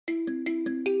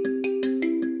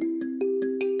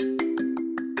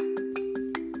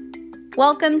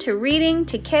Welcome to Reading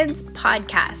to Kids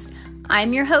podcast.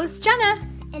 I'm your host, Jenna.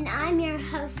 And I'm your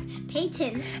host,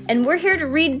 Peyton. And we're here to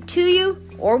read to you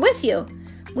or with you.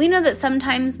 We know that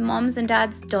sometimes moms and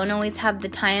dads don't always have the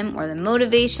time or the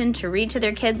motivation to read to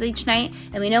their kids each night,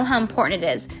 and we know how important it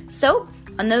is. So,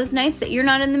 on those nights that you're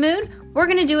not in the mood, we're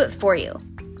going to do it for you.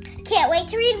 Can't wait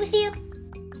to read with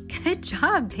you. Good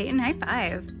job, Peyton. High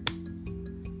five.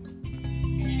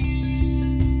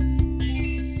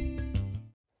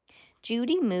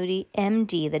 Judy Moody,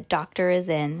 MD, the doctor is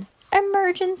in.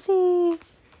 Emergency.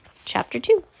 Chapter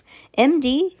 2.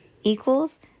 MD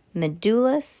equals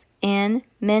medullus and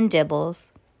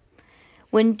mandibles.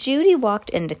 When Judy walked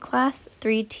into Class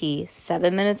 3T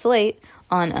 7 minutes late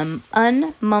on an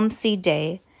unmumpsy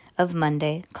day of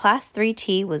Monday, Class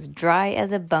 3T was dry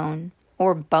as a bone.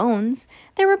 Or bones.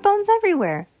 There were bones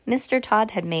everywhere. Mr.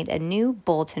 Todd had made a new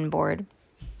bulletin board.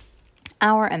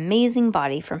 Our amazing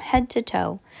body from head to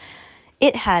toe.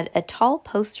 It had a tall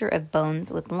poster of bones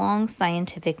with long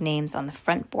scientific names on the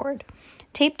front board,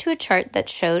 taped to a chart that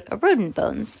showed rodent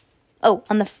bones. Oh,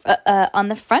 on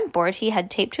the front board, he had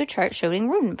taped to a chart showing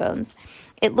rodent bones.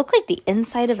 It looked like the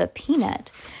inside of a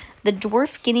peanut. The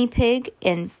dwarf guinea pig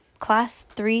in Class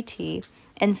 3T,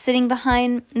 and sitting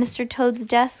behind Mr. Toad's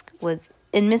desk was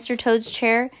in Mr. Toad's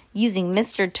chair, using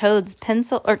Mr. Toad's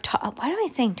pencil, why am I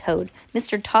saying Toad?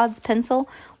 Mr. Todd's pencil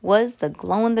was the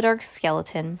glow-in-the-dark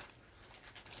skeleton.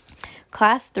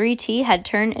 Class 3T had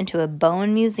turned into a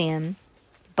bone museum.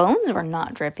 Bones were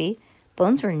not drippy.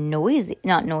 Bones were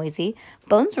not noisy.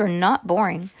 Bones were not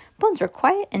boring. Bones were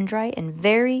quiet and dry and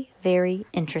very, very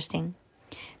interesting.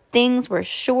 Things were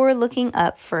sure looking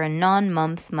up for a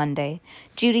non-mumps Monday.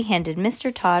 Judy handed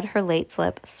Mr. Todd her late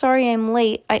slip. Sorry I'm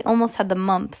late. I almost had the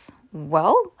mumps.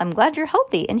 Well, I'm glad you're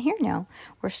healthy and here now.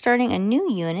 We're starting a new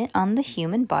unit on the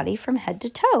human body from head to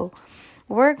toe.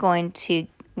 We're going to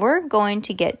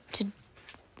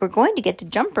get to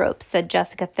jump ropes, said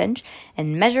Jessica Finch,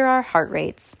 and measure our heart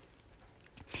rates.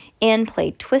 And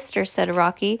play Twister, said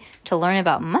Rocky, to learn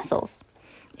about muscles.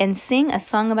 And sing a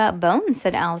song about bones,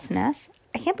 said Allison S.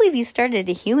 I can't believe you started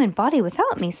a human body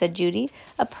without me, said Judy.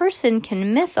 A person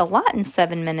can miss a lot in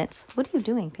 7 minutes. What are you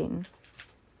doing, Peyton?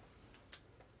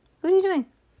 What are you doing?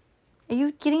 Are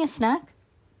you getting a snack?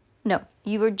 No,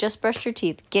 you were just brushed your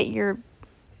teeth. Get your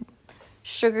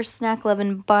sugar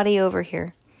snack-loving body over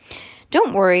here.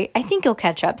 Don't worry, I think you'll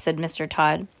catch up, said Mr.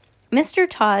 Todd. Mr.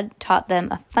 Todd taught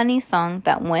them a funny song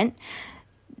that went,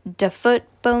 "Da foot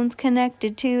bone's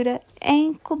connected to the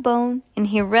ankle bone," and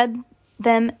he read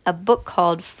them a book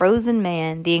called Frozen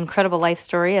Man, the incredible life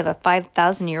story of a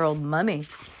 5,000-year-old mummy.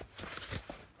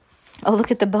 Oh,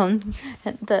 look at the bone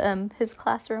at his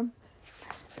classroom.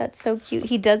 That's so cute.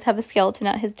 He does have a skeleton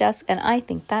at his desk, and I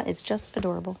think that is just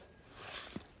adorable.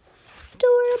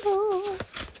 Adorable.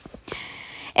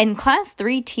 And Class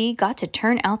 3T got to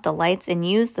turn out the lights and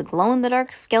use the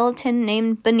glow-in-the-dark skeleton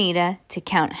named Bonita to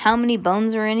count how many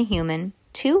bones are in a human.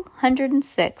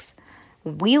 206.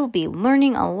 We'll be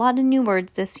learning a lot of new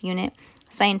words this unit.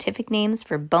 Scientific names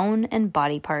for bone and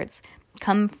body parts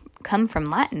come from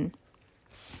Latin,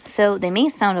 so they may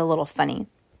sound a little funny.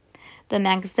 The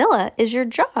maxilla is your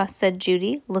jaw, said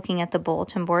Judy, looking at the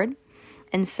bulletin board.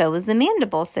 And so is the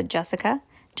mandible, said Jessica.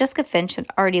 Jessica Finch had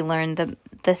already learned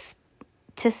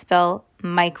to spell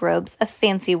microbes, a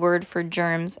fancy word for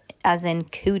germs, as in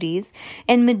cooties,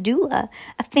 and medulla,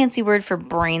 a fancy word for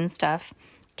brain stuff.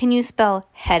 Can you spell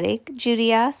headache?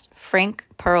 Judy asked. Frank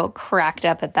Pearl cracked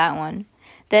up at that one.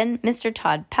 Then Mr.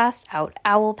 Todd passed out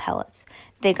owl pellets.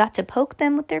 They got to poke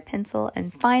them with their pencil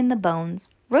and find the bones,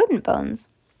 rodent bones.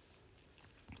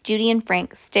 Judy and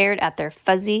Frank stared at their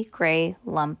fuzzy gray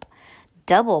lump.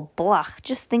 Double bluch,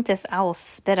 just think this owl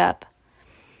spit up.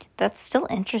 That's still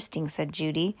interesting, said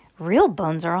Judy. Real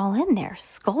bones are all in there,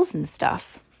 skulls and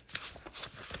stuff.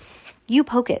 You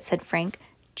poke it, said Frank.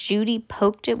 Judy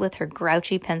poked it with her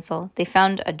grouchy pencil. They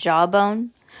found a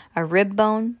jawbone, a rib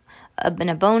bone, and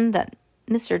a bone that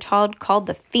Mr. Todd called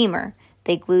the femur.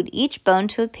 They glued each bone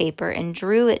to a paper and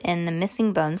drew it in the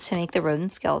missing bones to make the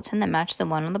rodent skeleton that matched the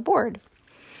one on the board.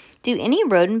 Do any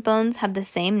rodent bones have the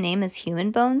same name as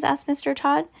human bones? Asked Mr.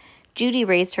 Todd. Judy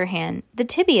raised her hand. The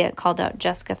tibia, called out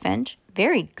Jessica Finch.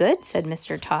 Very good, said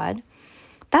Mr. Todd.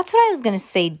 That's what I was going to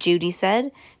say, Judy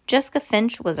said. Jessica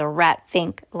Finch was a rat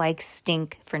fink, like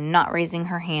stink, for not raising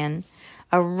her hand.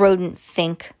 A rodent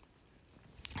fink.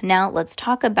 Now let's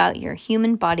talk about your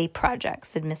human body project,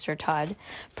 said Mr. Todd.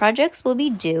 Projects will be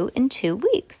due in 2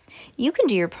 weeks. You can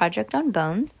do your project on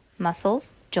bones,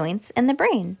 muscles, joints, and the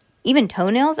brain. Even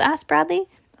toenails? Asked Bradley.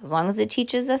 as long as it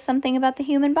teaches us something about the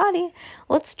human body.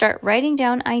 Let's start writing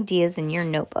down ideas in your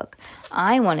notebook.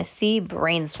 I want to see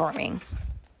brainstorming.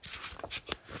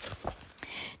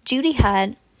 Judy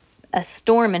had a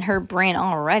storm in her brain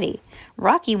already.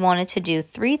 Rocky wanted to do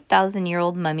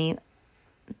 3,000-year-old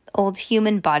old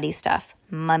human body stuff.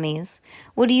 Mummies.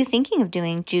 What are you thinking of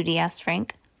doing? Judy asked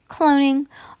Frank. Cloning.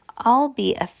 I'll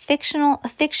be a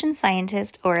fiction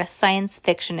scientist or a science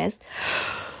fictionist.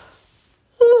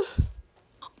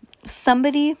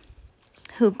 Somebody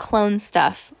who clones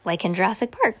stuff, like in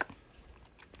Jurassic Park.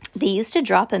 They used to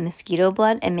drop a mosquito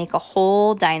blood and make a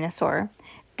whole dinosaur.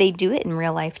 They do it in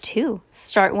real life too.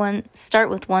 Start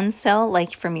with one cell,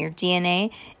 like from your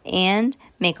DNA, and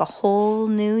make a whole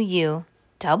new you.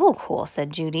 Double cool,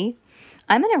 said Judy.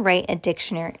 I'm going to write a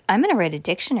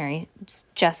dictionary,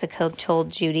 Jessica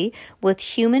told Judy, with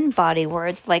human body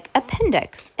words like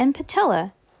appendix and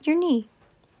patella, your knee.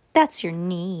 That's your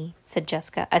knee, said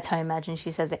Jessica. That's how I imagine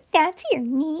she says it. That's your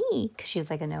knee, because she's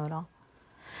like a know-it-all.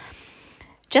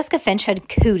 Jessica Finch had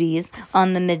cooties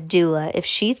on the medulla if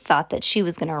she thought that she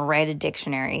was going to write a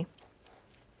dictionary.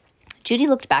 Judy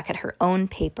looked back at her own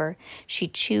paper. She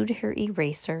chewed her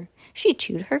eraser. She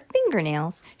chewed her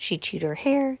fingernails. She chewed her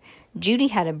hair. Judy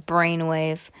had a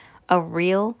brainwave, a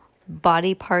real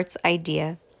body parts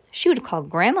idea. She would call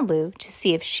Grandma Lou to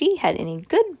see if she had any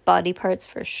good body parts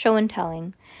for show and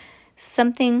telling.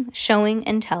 Something showing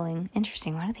and telling.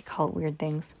 Interesting. Why do they call it weird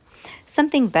things?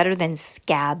 Something better than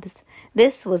scabs.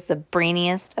 This was the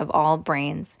brainiest of all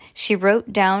brains. She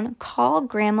wrote down, call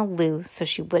Grandma Lou, so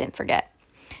she wouldn't forget.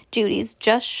 Judy's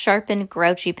just sharpened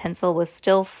grouchy pencil was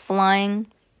still flying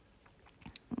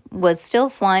when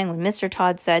Mr.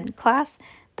 Todd said, Class,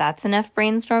 that's enough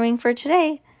brainstorming for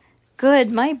today.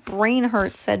 Good, my brain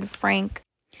hurts, said Frank.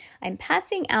 I'm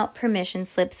passing out permission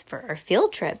slips for our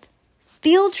field trip.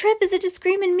 Field trip? Is it to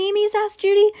Scream and Mimi's? Asked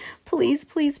Judy. Please,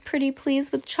 please, pretty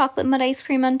please, with chocolate mud ice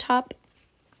cream on top.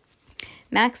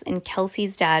 Max and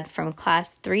Kelsey's dad from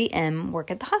class 3M work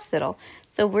at the hospital,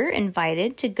 so we're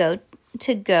invited to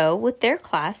go with their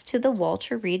class to the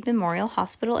Walter Reed Memorial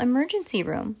Hospital emergency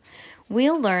room.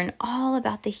 We'll learn all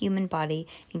about the human body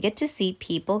and get to see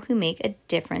people who make a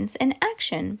difference in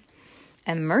action.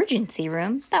 Emergency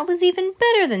room? That was even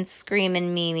better than Scream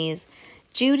and Mimi's.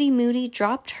 Judy Moody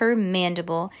dropped her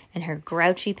mandible and her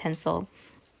grouchy pencil.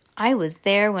 I was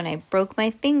there when I broke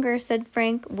my finger, said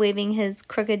Frank, waving his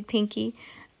crooked pinky.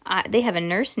 They have a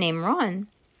nurse named Ron.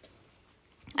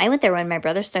 I went there when my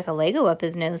brother stuck a Lego up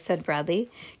his nose, said Bradley.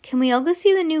 Can we all go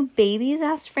see the new babies?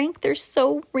 Asked Frank. They're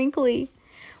so wrinkly.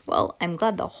 Well, I'm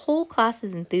glad the whole class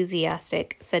is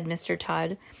enthusiastic, said Mr.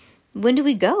 Todd. When do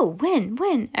we go?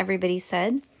 When? Everybody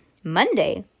said.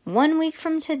 Monday, 1 week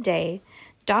from today.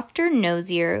 Dr.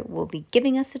 Nosehair will be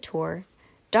giving us a tour.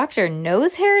 Dr.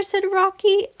 Nosehair, said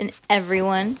Rocky, and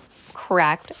everyone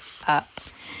cracked up.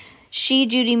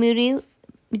 Judy Moody,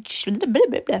 and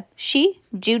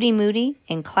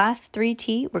Class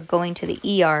 3T were going to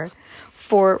the ER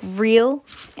for real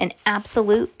and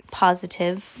absolute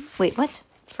positive. Wait, what?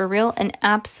 For real and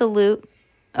absolute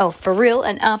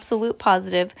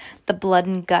positive, the blood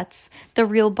and guts, the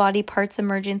real body parts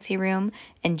emergency room,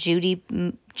 and Judy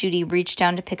reached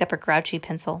down to pick up her grouchy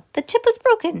pencil. The tip was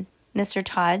broken. Mr.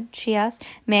 Todd, she asked,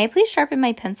 may I please sharpen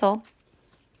my pencil?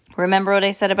 Remember what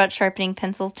I said about sharpening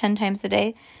pencils 10 times a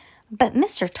day? But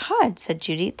Mr. Todd, said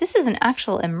Judy, this is an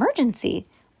actual emergency.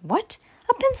 What?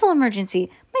 A pencil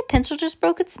emergency. My pencil just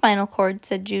broke its spinal cord,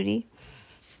 said Judy.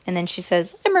 And then she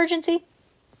says, emergency.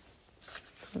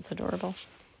 That's adorable.